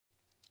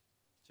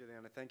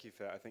Juliana, thank you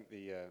for that. I think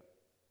the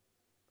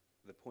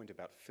point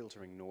about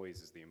filtering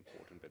noise is the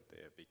important bit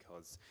there,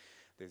 because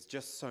there's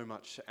just so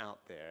much out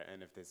there,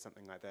 and if there's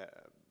something like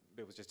that,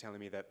 Bill was just telling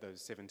me that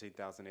those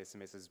 17,000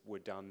 SMSs were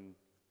done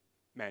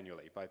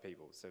manually by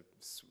people, so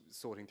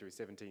sorting through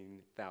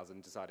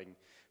 17,000,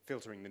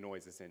 filtering the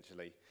noise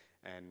essentially,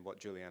 and what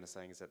Juliana's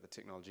saying is that the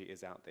technology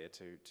is out there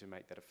to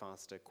make that a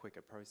faster,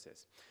 quicker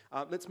process.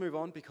 Let's move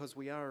on, because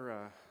we are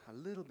a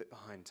little bit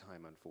behind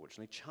time,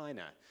 unfortunately.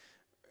 China.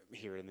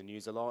 Hear it in the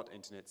news a lot,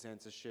 internet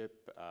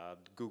censorship,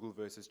 Google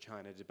versus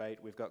China debate.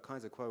 We've got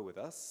Kaiser Kuo with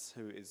us,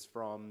 who is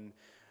from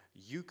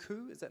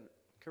Youku, is that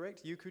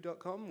correct?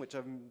 Youku.com, which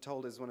I'm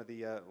told is one of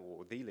the,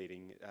 or the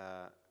leading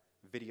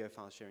video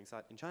file sharing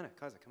site in China.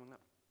 Kaiser, come on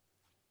up.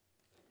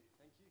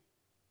 Thank you.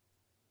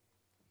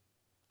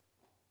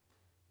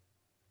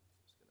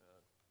 Just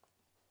gonna,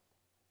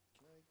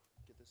 can I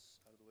get this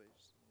out of the way?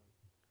 Just want to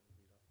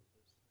kind of read off of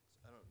this.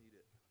 I don't need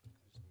it. I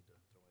just need to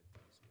throw my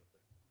PC up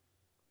there.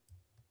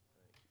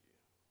 Thank you.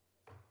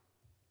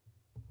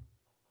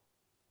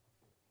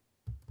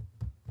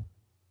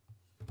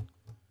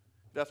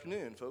 Good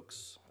afternoon,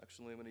 folks.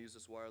 Actually, I'm going to use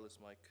this wireless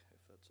mic,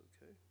 if that's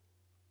okay.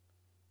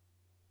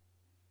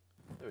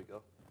 There we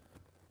go.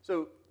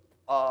 So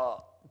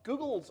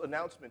Google's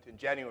announcement in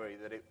January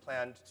that it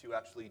planned to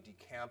actually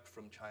decamp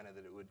from China,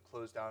 that it would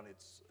close down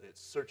its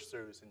search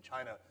service in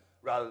China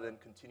rather than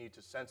continue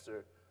to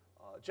censor,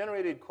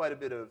 generated quite a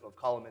bit of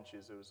column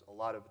inches. There was a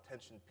lot of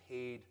attention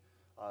paid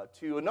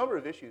to a number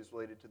of issues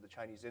related to the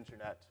Chinese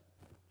internet,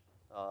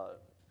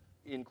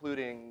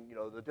 including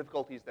the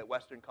difficulties that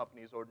Western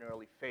companies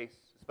ordinarily face,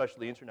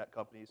 especially internet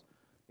companies,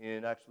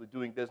 in actually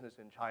doing business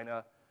in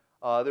China.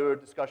 There were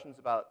discussions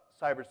about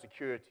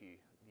cybersecurity.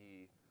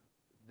 The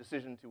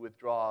decision to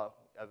withdraw,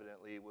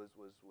 evidently, was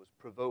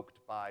provoked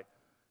by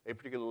a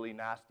particularly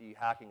nasty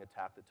hacking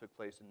attack that took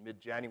place in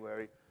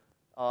mid-January.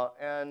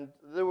 And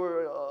there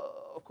were,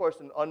 of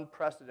course, an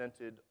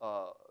unprecedented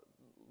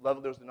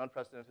level. There was an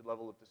unprecedented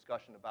level of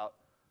discussion about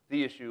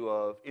the issue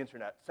of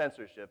internet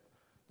censorship.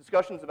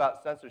 Discussions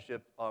about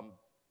censorship,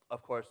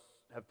 of course,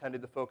 have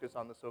tended to focus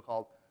on the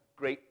so-called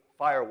Great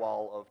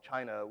Firewall of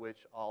China, which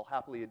I'll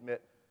happily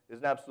admit is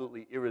an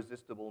absolutely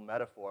irresistible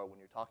metaphor when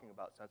you're talking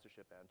about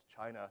censorship and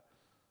China.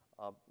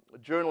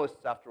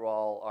 Journalists, after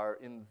all, are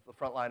in the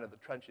front line of the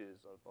trenches,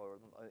 or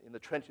in the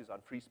trenches on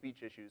free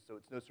speech issues, so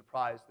it's no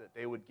surprise that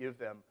they would give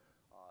them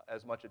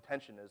as much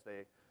attention as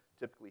they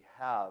typically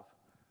have.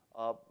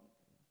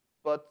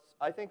 But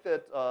I think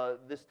that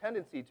this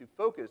tendency to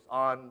focus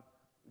on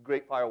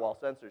Great Firewall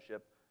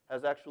censorship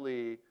has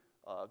actually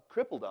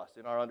crippled us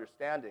in our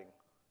understanding.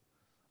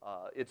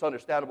 It's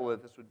understandable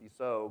that this would be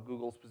so.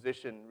 Google's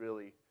position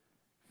really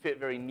fit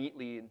very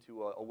neatly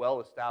into a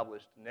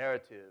well-established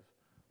narrative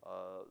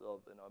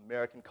of an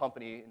American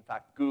company. In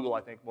fact, Google,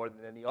 I think, more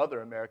than any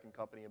other American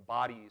company,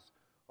 embodies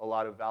a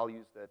lot of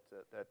values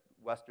that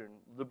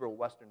liberal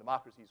Western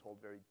democracies hold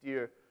very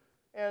dear.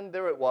 And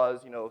there it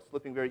was,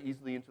 slipping very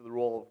easily into the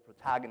role of a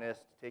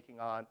protagonist, taking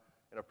on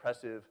an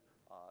oppressive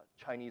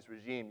Chinese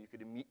regime. You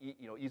could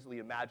easily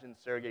imagine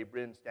Sergey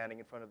Brin standing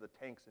in front of the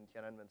tanks in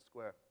Tiananmen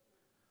Square.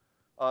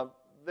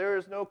 There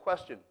is no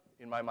question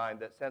in my mind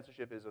that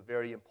censorship is a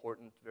very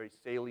important, very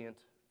salient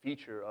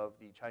feature of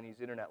the Chinese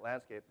internet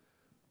landscape.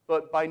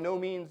 But by no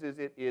means is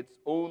it its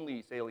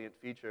only salient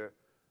feature.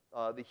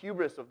 The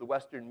hubris of the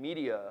Western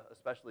media,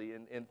 especially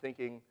in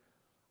thinking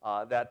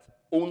that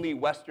only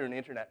Western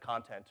internet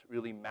content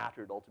really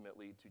mattered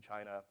ultimately to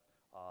China,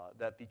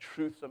 that the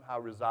truth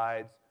somehow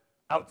resides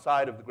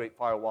outside of the Great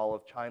Firewall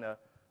of China,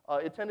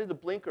 it tended to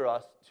blinker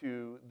us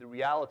to the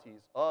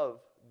realities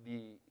of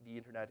the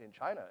internet in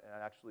China,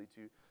 and actually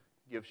to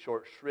give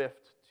short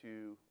shrift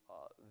to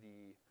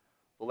the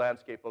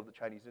landscape of the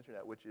Chinese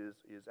internet, which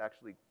is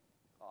actually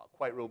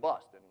quite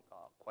robust and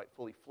quite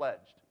fully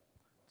fledged.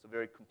 It's a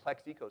very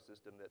complex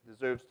ecosystem that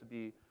deserves to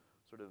be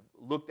sort of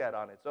looked at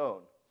on its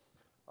own.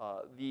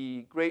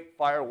 The Great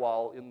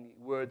Firewall, in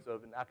the words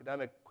of an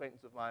academic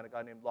acquaintance of mine, a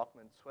guy named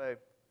Lachlan Cui,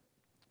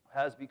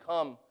 has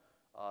become,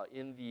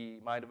 in the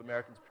mind of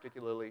Americans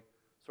particularly,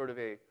 sort of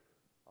an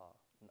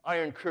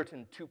Iron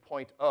Curtain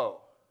 2.0.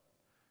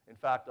 In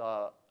fact,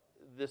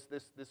 this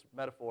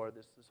metaphor,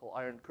 this whole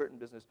Iron Curtain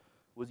business,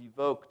 was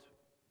evoked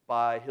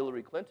by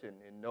Hillary Clinton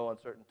in no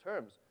uncertain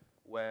terms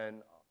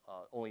when,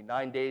 only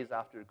 9 days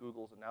after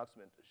Google's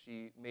announcement,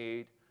 she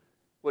made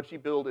what she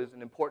billed as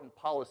an important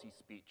policy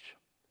speech,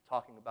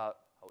 talking about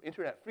how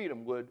internet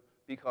freedom would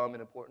become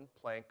an important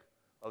plank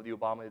of the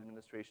Obama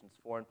administration's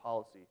foreign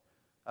policy.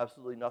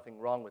 Absolutely nothing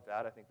wrong with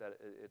that. I think that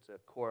it's a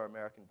core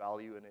American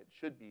value, and it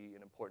should be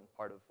an important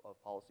part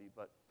of policy.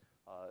 But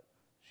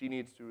she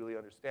needs to really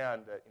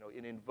understand that,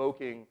 in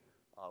invoking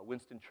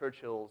Winston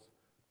Churchill's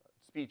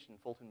speech in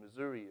Fulton,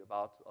 Missouri,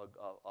 about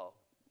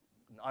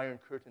an Iron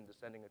Curtain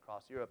descending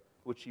across Europe,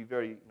 which she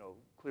very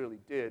clearly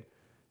did,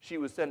 she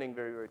was sending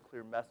very, very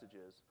clear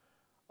messages.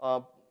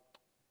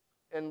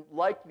 And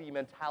like the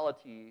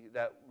mentality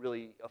that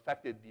really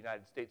affected the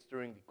United States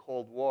during the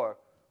Cold War,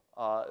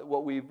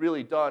 what we've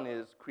really done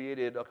is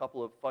created a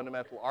couple of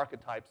fundamental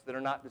archetypes that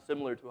are not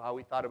dissimilar to how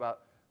we thought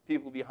about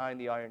people behind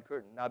the Iron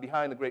Curtain. Now,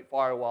 behind the Great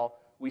Firewall,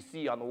 we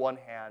see on the one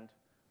hand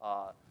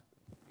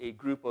a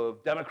group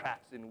of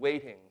Democrats in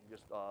waiting,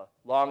 just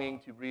longing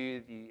to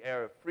breathe the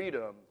air of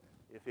freedom.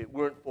 If it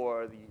weren't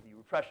for the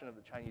repression of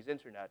the Chinese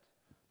internet,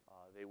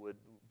 they would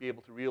be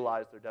able to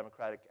realize their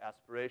democratic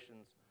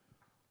aspirations.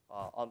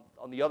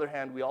 On the other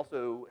hand, we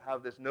also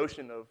have this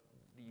notion of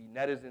the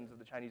netizens of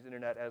the Chinese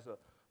internet as a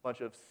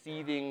bunch of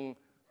seething,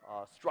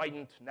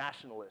 strident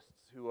nationalists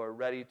who are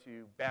ready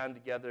to band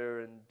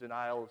together in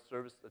denial of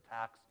service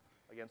attacks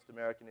against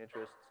American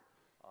interests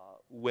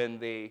when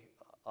they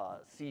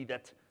see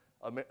that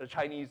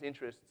Chinese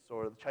interests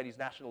or the Chinese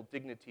national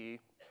dignity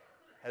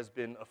has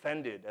been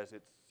offended, as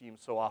it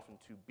seems so often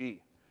to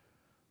be.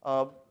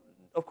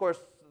 Of course,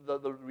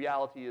 the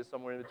reality is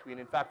somewhere in between.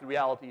 In fact, the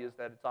reality is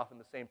that it's often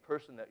the same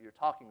person that you're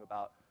talking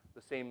about,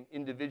 the same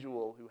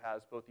individual who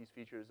has both these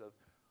features of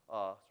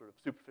sort of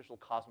superficial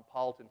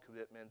cosmopolitan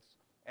commitments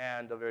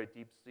and a very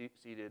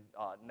deep-seated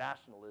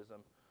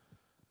nationalism.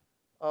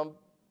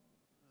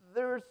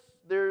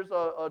 There's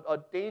a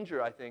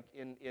danger, I think,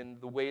 in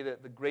the way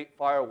that the Great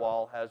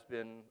Firewall has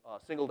been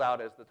singled out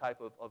as the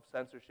type of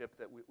censorship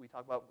that we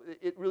talk about.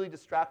 It really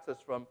distracts us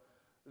from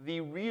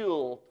the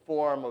real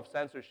form of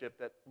censorship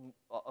that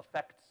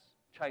affects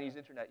Chinese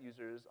internet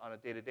users on a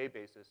day-to-day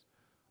basis.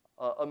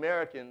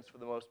 Americans, for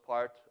the most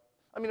part,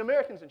 I mean,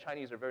 Americans and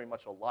Chinese are very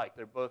much alike.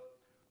 They're both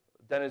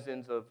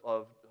denizens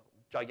of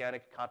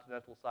gigantic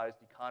continental-sized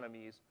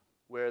economies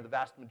where the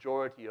vast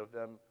majority of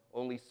them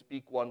only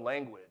speak one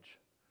language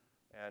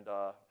and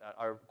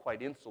are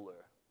quite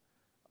insular.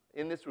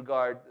 In this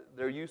regard,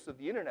 their use of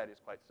the internet is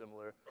quite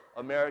similar.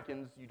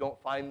 Americans, you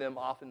don't find them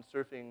often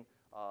surfing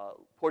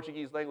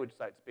Portuguese language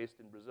sites based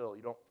in Brazil.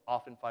 You don't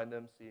often find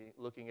them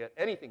looking at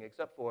anything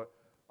except for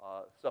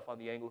stuff on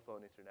the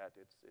Anglophone internet.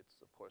 It's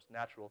of course,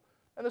 natural.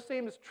 And the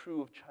same is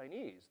true of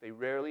Chinese. They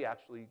rarely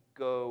actually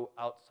go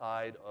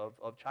outside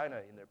of China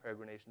in their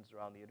peregrinations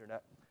around the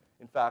internet.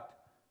 In fact,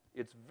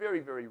 it's very,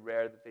 very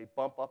rare that they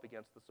bump up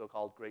against the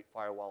so-called Great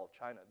Firewall of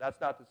China. That's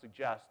not to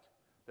suggest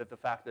that the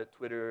fact that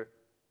Twitter,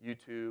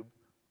 YouTube,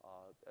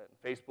 and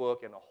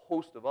Facebook, and a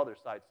host of other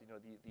sites, you know,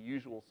 the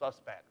usual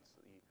suspects,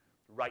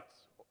 the rights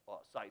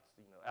sites,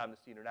 you know,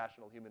 Amnesty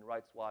International, Human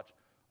Rights Watch,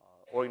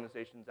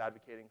 organizations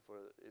advocating for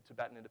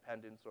Tibetan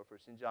independence or for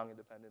Xinjiang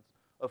independence.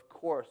 Of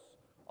course,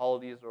 all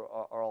of these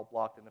are all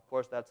blocked, and of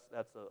course, that's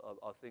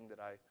a thing that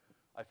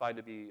I find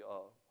to be you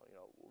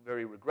know,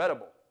 very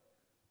regrettable.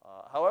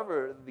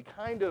 However, the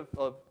kind of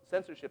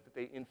censorship that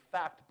they in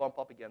fact bump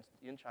up against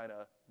in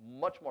China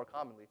much more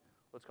commonly,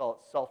 let's call it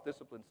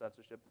self-discipline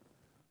censorship,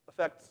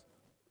 affects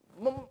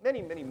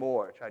many, many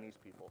more Chinese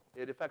people.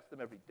 It affects them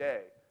every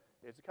day.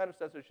 It's a kind of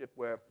censorship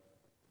where,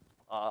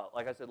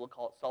 like I said, we'll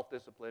call it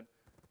self-discipline.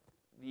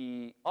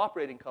 The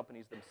operating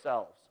companies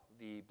themselves,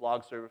 the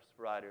blog service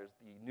providers,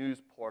 the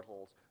news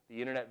portals, the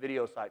internet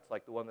video sites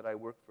like the one that I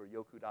work for,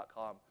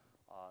 Youku.com,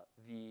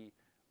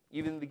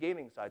 even the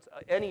gaming sites,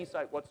 any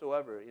site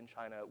whatsoever in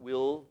China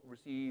will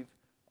receive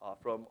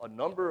from a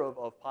number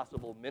of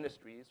possible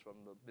ministries, from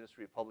the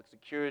Ministry of Public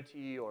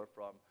Security or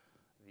from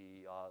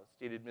the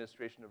State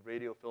Administration of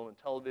Radio, Film, and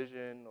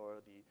Television,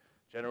 or the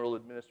General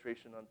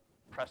Administration on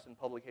Press and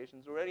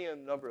Publications, or any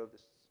number of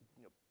this,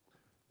 you know,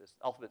 this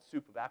alphabet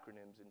soup of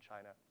acronyms in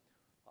China.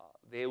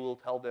 They will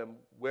tell them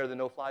where the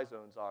no-fly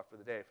zones are for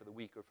the day, for the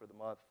week, or for the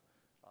month,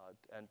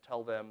 and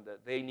tell them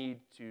that they need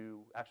to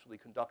actually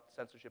conduct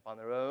censorship on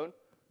their own.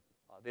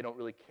 They don't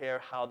really care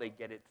how they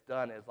get it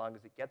done. As long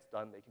as it gets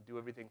done, they can do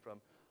everything from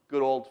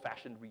good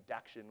old-fashioned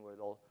redaction, where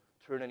they'll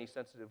turn any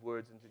sensitive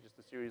words into just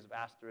a series of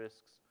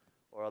asterisks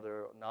or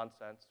other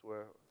nonsense,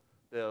 where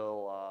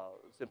they'll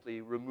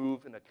simply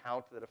remove an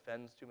account that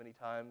offends too many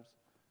times.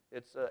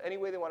 It's any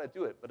way they want to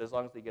do it, but as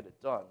long as they get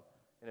it done.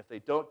 And if they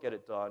don't get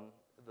it done,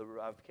 the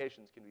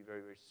ramifications can be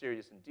very, very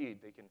serious indeed.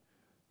 They can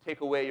take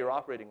away your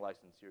operating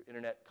license, your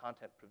internet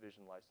content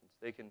provision license.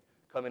 They can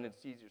come in and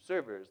seize your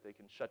servers. They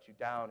can shut you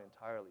down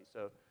entirely.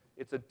 So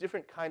it's a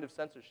different kind of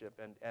censorship,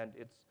 and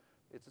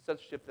it's a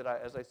censorship that,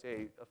 as I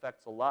say,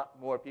 affects a lot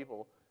more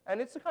people.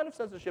 And it's the kind of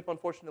censorship,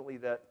 unfortunately,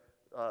 that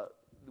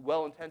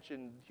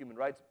well-intentioned human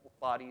rights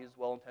bodies,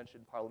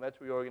 well-intentioned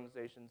parliamentary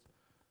organizations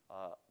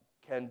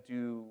can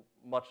do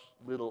much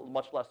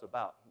less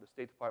about. The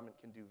State Department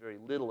can do very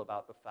little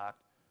about the fact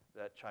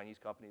that Chinese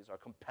companies are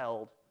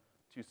compelled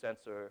to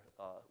censor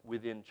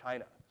within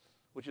China,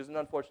 which is an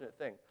unfortunate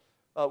thing.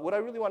 What I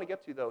really want to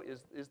get to, though,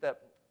 is that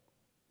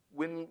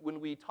when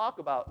we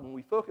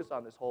focus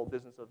on this whole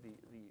business of the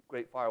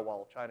Great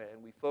Firewall of China,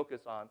 and we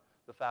focus on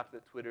the fact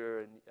that Twitter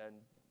and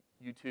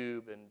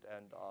YouTube and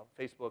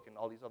Facebook and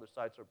all these other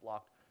sites are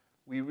blocked,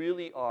 we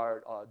really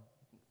are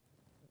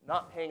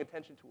not paying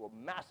attention to a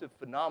massive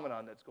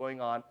phenomenon that's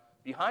going on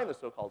behind the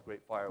so-called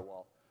Great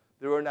Firewall.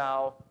 There are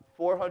now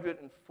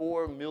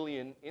 404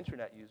 million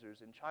internet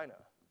users in China.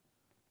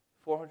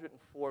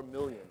 404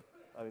 million.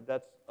 I mean,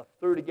 that's a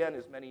third again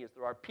as many as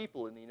there are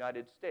people in the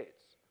United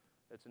States.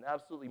 It's an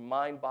absolutely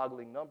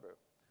mind-boggling number.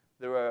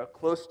 There are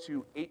close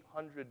to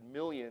 800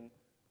 million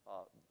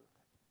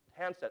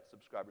handset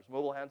subscribers,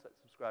 mobile handset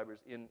subscribers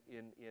in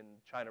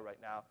China right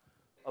now,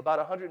 about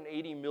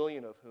 180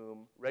 million of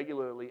whom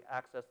regularly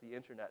access the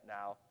internet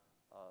now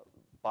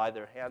by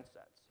their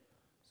handsets.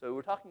 So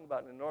we're talking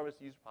about an enormous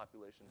user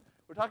population.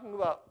 We're talking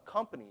about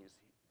companies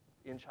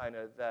in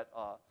China that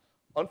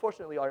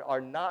unfortunately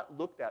are not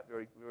looked at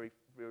very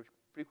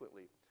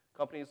frequently.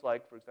 Companies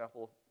like, for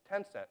example,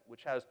 Tencent,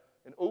 which has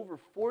an over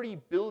 $40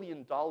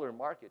 billion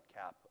market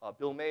cap.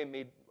 Bill May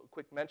made a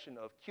quick mention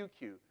of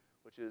QQ,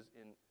 which is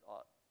an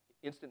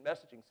instant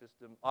messaging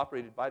system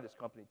operated by this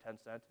company,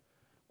 Tencent,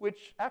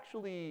 which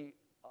actually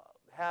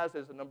has,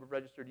 as a number of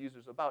registered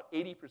users, about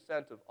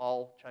 80% of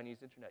all Chinese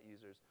internet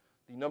users.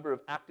 The number of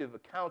active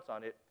accounts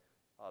on it,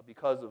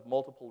 because of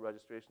multiple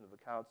registration of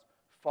accounts,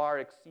 far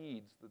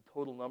exceeds the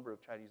total number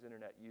of Chinese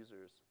internet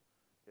users.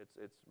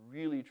 It's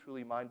really,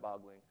 truly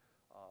mind-boggling.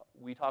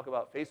 We talk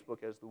about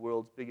Facebook as the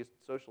world's biggest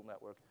social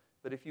network,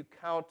 but if you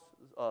count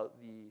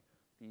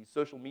the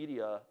social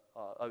media,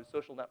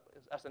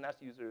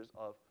 SNS users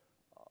of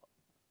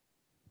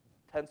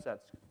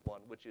Tencent's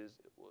one, which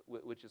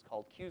is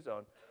called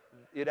Qzone,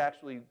 it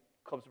actually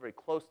comes very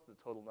close to the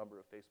total number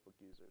of Facebook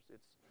users.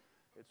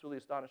 It's really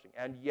astonishing,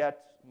 and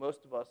yet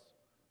most of us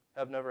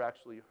have never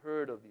actually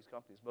heard of these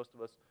companies. Most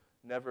of us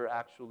never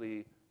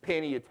actually pay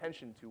any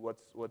attention to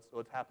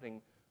what's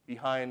happening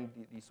behind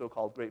the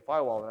so-called Great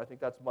Firewall, and I think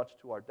that's much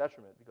to our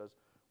detriment because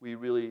we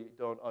really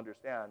don't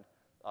understand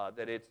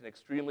that it's an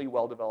extremely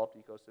well-developed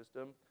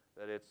ecosystem,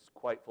 that it's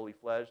quite fully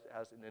fledged, it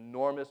has an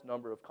enormous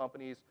number of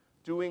companies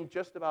doing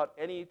just about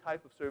any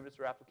type of service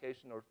or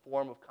application or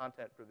form of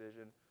content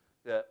provision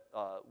that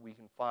we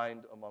can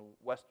find among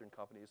Western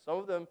companies. Some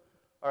of them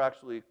are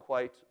actually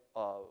quite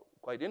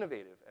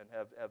innovative and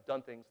have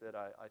done things that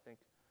I think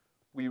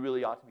we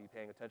really ought to be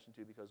paying attention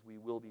to because we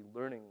will be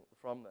learning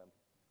from them.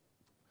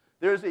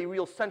 There's a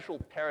real central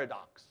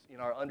paradox in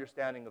our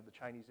understanding of the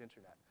Chinese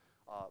internet.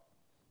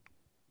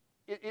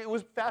 It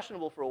was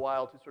fashionable for a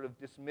while to sort of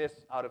dismiss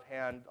out of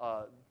hand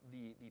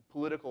the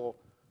political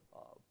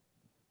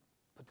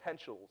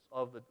potentials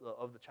of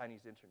the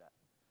Chinese internet.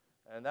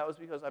 And that was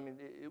because, I mean,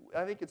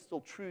 I think it's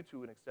still true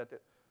to an extent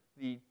that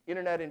the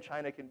internet in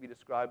China can be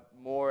described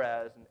more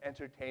as an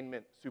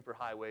entertainment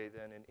superhighway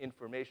than an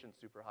information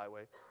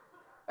superhighway.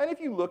 And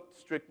if you look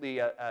strictly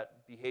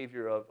at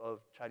behavior of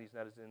Chinese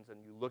netizens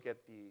and you look at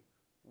the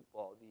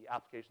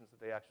applications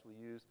that they actually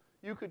use,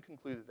 you could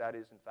conclude that that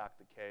is, in fact,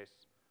 the case.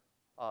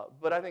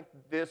 But I think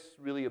this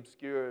really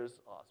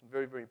obscures some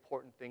very, very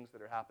important things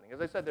that are happening.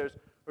 As I said, there's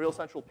a real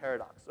central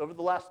paradox. Over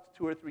the last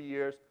 2 or 3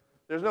 years,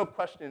 there's no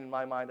question in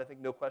my mind, I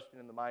think no question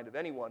in the mind of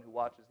anyone who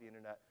watches the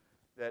internet,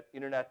 that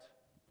internet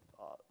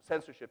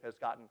censorship has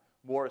gotten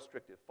more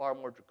restrictive, far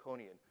more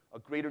draconian. A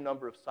greater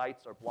number of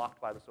sites are blocked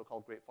by the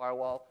so-called Great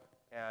Firewall,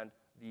 and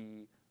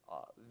the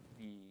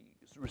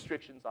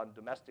restrictions on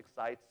domestic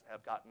sites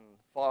have gotten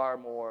far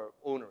more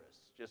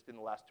onerous just in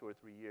the last 2 or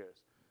 3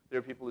 years. There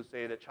are people who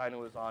say that China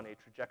was on a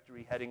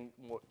trajectory heading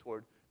more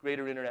toward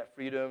greater internet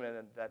freedom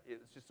and that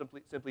it's just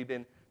simply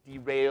been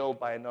derailed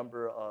by a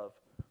number of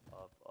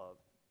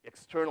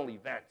external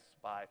events,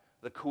 by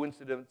the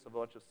coincidence of a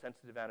bunch of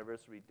sensitive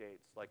anniversary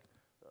dates, like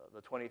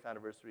the 20th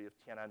anniversary of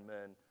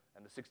Tiananmen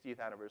and the 60th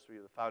anniversary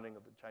of the founding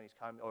of the Chinese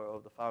or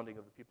of the founding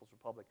of the People's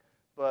Republic.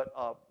 But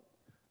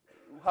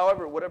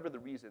however, whatever the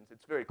reasons,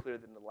 it's very clear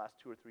that in the last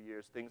 2 or 3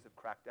 years, things have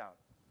cracked down.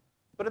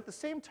 But at the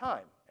same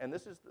time, and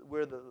this is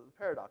where the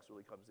paradox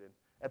really comes in,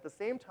 at the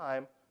same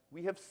time,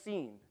 we have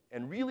seen,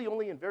 and really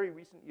only in very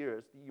recent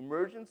years, the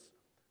emergence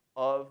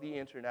of the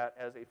internet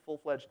as a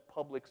full-fledged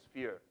public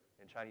sphere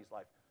in Chinese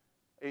life.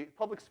 A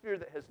public sphere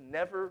that has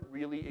never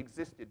really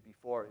existed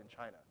before in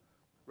China.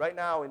 Right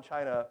now in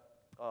China,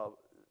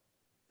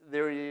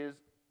 there is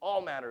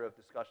all manner of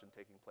discussion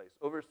taking place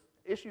over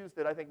issues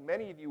that I think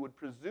many of you would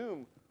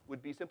presume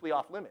would be simply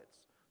off limits.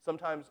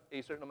 Sometimes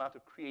a certain amount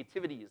of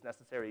creativity is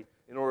necessary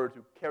in order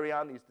to carry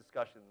on these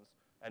discussions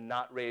and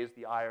not raise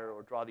the ire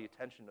or draw the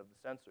attention of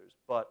the censors.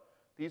 But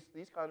these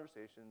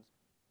conversations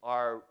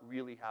are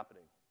really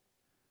happening.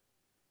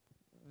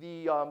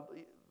 The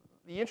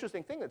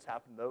interesting thing that's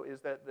happened, though, is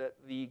that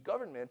the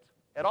government,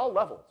 at all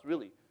levels,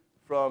 really,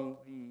 from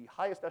the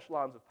highest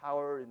echelons of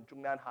power in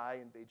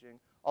Zhongnanhai in Beijing,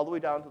 all the way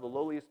down to the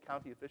lowliest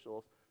county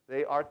officials,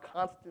 they are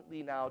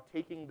constantly now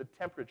taking the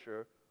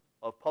temperature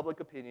of public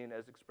opinion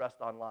as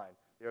expressed online.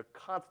 They're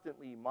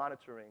constantly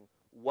monitoring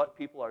what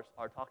people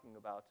are talking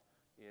about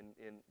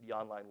in the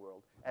online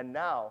world. And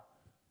now,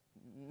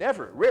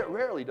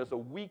 rarely does a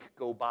week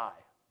go by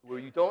where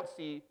you don't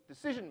see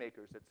decision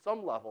makers at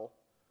some level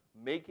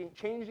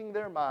changing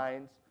their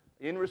minds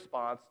in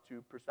response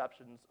to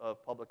perceptions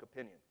of public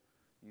opinion.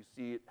 You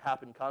see it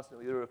happen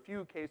constantly. There are a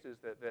few cases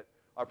that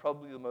are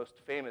probably the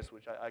most famous,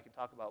 which I can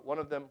talk about. One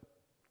of them,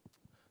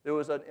 there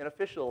was an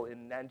official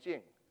in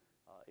Nanjing,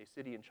 a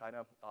city in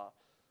China.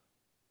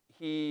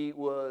 He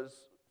was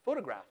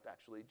photographed,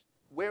 actually,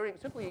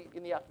 simply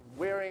in the act of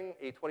wearing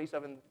a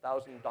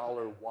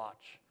 $27,000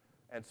 watch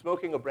and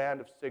smoking a brand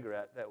of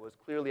cigarette that was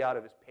clearly out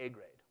of his pay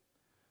grade.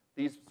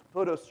 These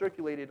photos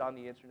circulated on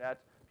the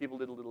internet. people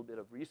did a little bit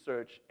of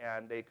research,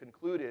 and they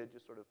concluded,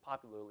 just sort of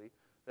popularly,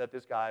 that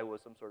this guy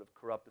was some sort of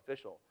corrupt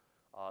official.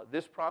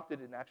 This prompted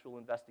an actual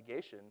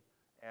investigation,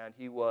 and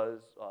he was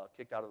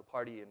kicked out of the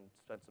party and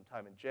spent some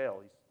time in jail.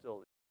 He's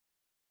still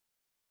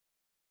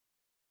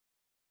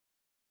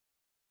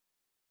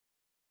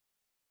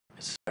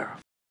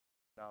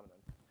phenomenon.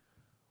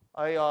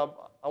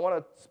 I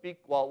want to speak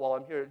while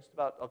I'm here just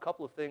about a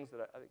couple of things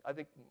that I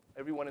think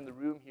everyone in the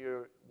room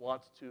here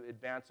wants to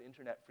advance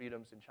internet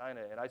freedoms in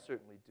China, and I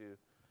certainly do.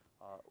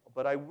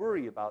 But I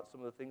worry about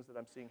some of the things that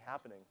I'm seeing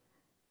happening.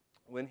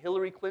 When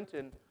Hillary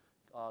Clinton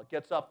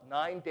gets up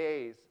 9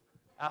 days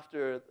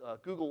after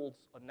Google's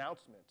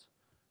announcement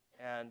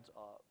and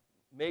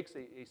makes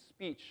a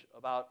speech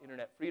about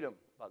internet freedom,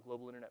 about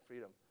global internet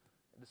freedom,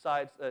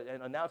 decides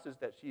and announces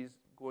that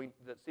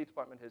the State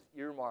Department has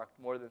earmarked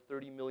more than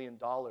 $30 million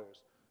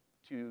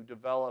to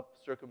develop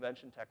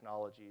circumvention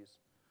technologies.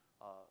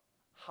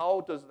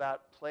 How does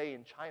that play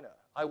in China?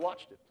 I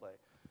watched it play.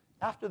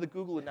 After the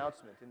Google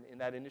announcement in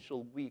that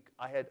initial week,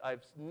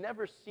 I've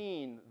never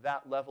seen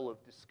that level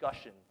of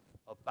discussion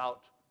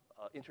about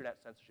internet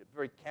censorship,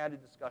 very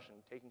candid discussion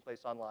taking place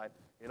online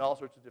in all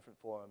sorts of different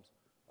forums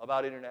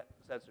about internet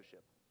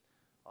censorship.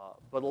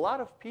 But a lot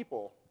of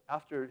people,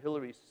 after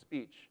Hillary's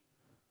speech,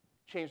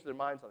 changed their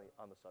minds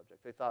on the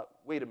subject. They thought,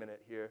 wait a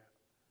minute here,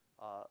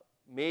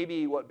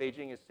 maybe what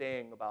Beijing is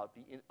saying about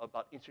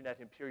internet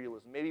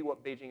imperialism, maybe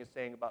what Beijing is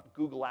saying about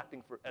Google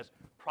acting as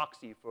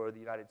proxy for the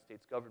United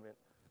States government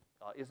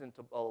isn't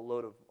a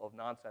load of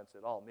nonsense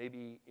at all.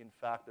 Maybe, in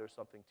fact, there's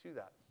something to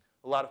that.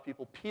 A lot of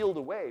people peeled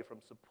away from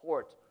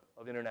support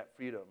of internet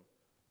freedom.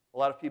 A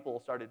lot of people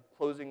started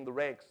closing the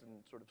ranks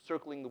and sort of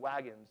circling the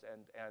wagons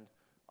and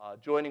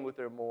joining with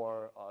their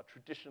more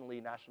traditionally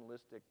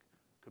nationalistic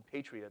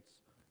compatriots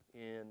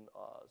in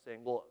saying,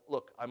 well,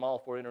 look, I'm all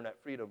for internet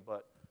freedom,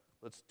 but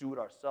let's do it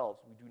ourselves.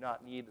 We do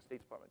not need the State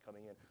Department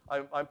coming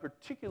in. I'm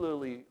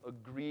particularly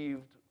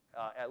aggrieved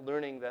at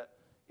learning that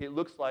it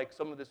looks like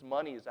some of this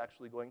money is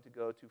actually going to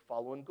go to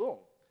Falun Gong,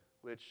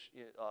 which,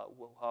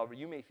 however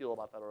you may feel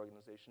about that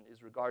organization,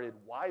 is regarded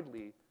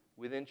widely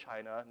within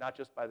China, not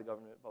just by the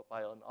government, but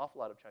by an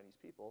awful lot of Chinese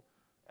people,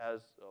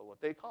 as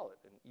what they call it,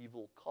 an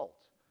evil cult.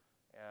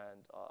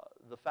 And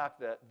the fact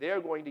that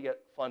they're going to get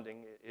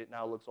funding, it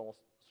now looks almost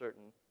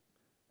certain,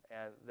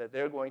 and that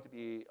they're going to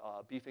be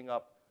beefing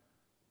up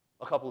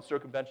a couple of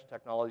circumvention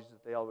technologies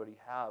that they already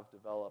have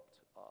developed,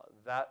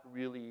 that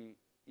really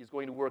is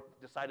going to work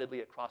decidedly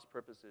at cross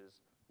purposes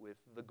with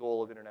the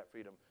goal of internet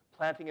freedom.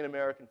 Planting an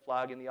American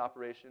flag in the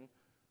operation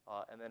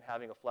and then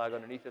having a flag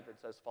underneath it that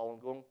says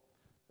Falun Gong,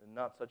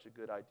 not such a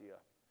good idea.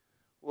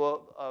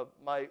 Well,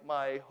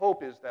 my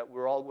hope is that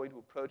we're all going to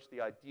approach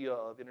the idea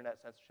of internet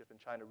censorship in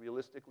China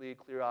realistically,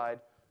 clear-eyed,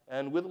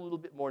 and with a little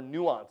bit more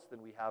nuance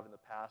than we have in the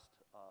past,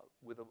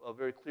 with a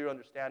very clear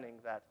understanding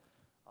that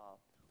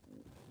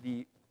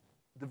the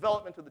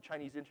development of the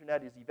Chinese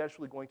internet is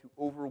eventually going to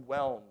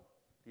overwhelm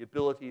the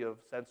ability of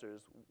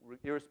censors,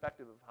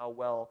 irrespective of how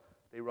well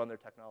they run their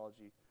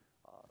technology,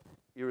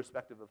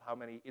 irrespective of how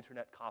many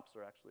internet cops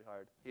are actually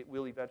hired. It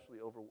will eventually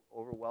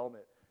overwhelm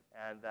it,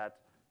 and that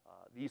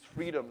these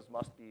freedoms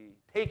must be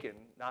taken,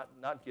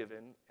 not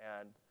given,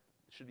 and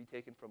should be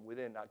taken from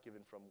within, not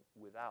given from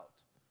without.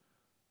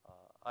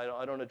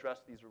 I don't address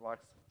these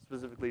remarks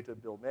specifically to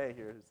Bill May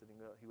here, who's sitting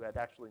there, who had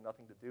actually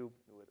nothing to do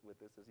with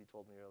this, as he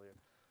told me earlier.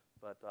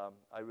 But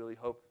I really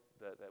hope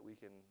that we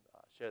can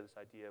share this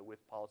idea with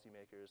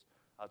policymakers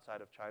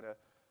outside of China.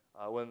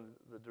 When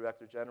the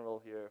Director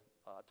General here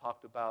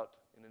talked about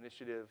an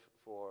initiative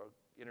for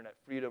internet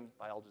freedom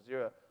by Al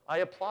Jazeera, I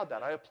applaud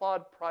that. I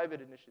applaud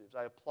private initiatives.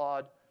 I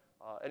applaud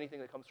anything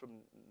that comes from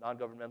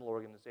non-governmental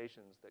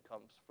organizations, that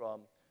comes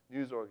from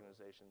news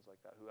organizations like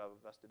that who have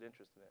a vested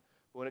interest in it.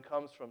 But when it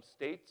comes from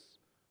states,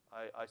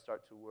 I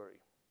start to worry.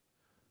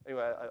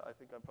 Anyway, I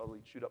think I'm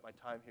probably chewed up my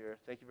time here.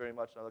 Thank you very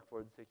much, and I look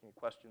forward to taking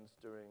questions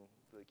during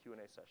the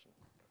Q&A session.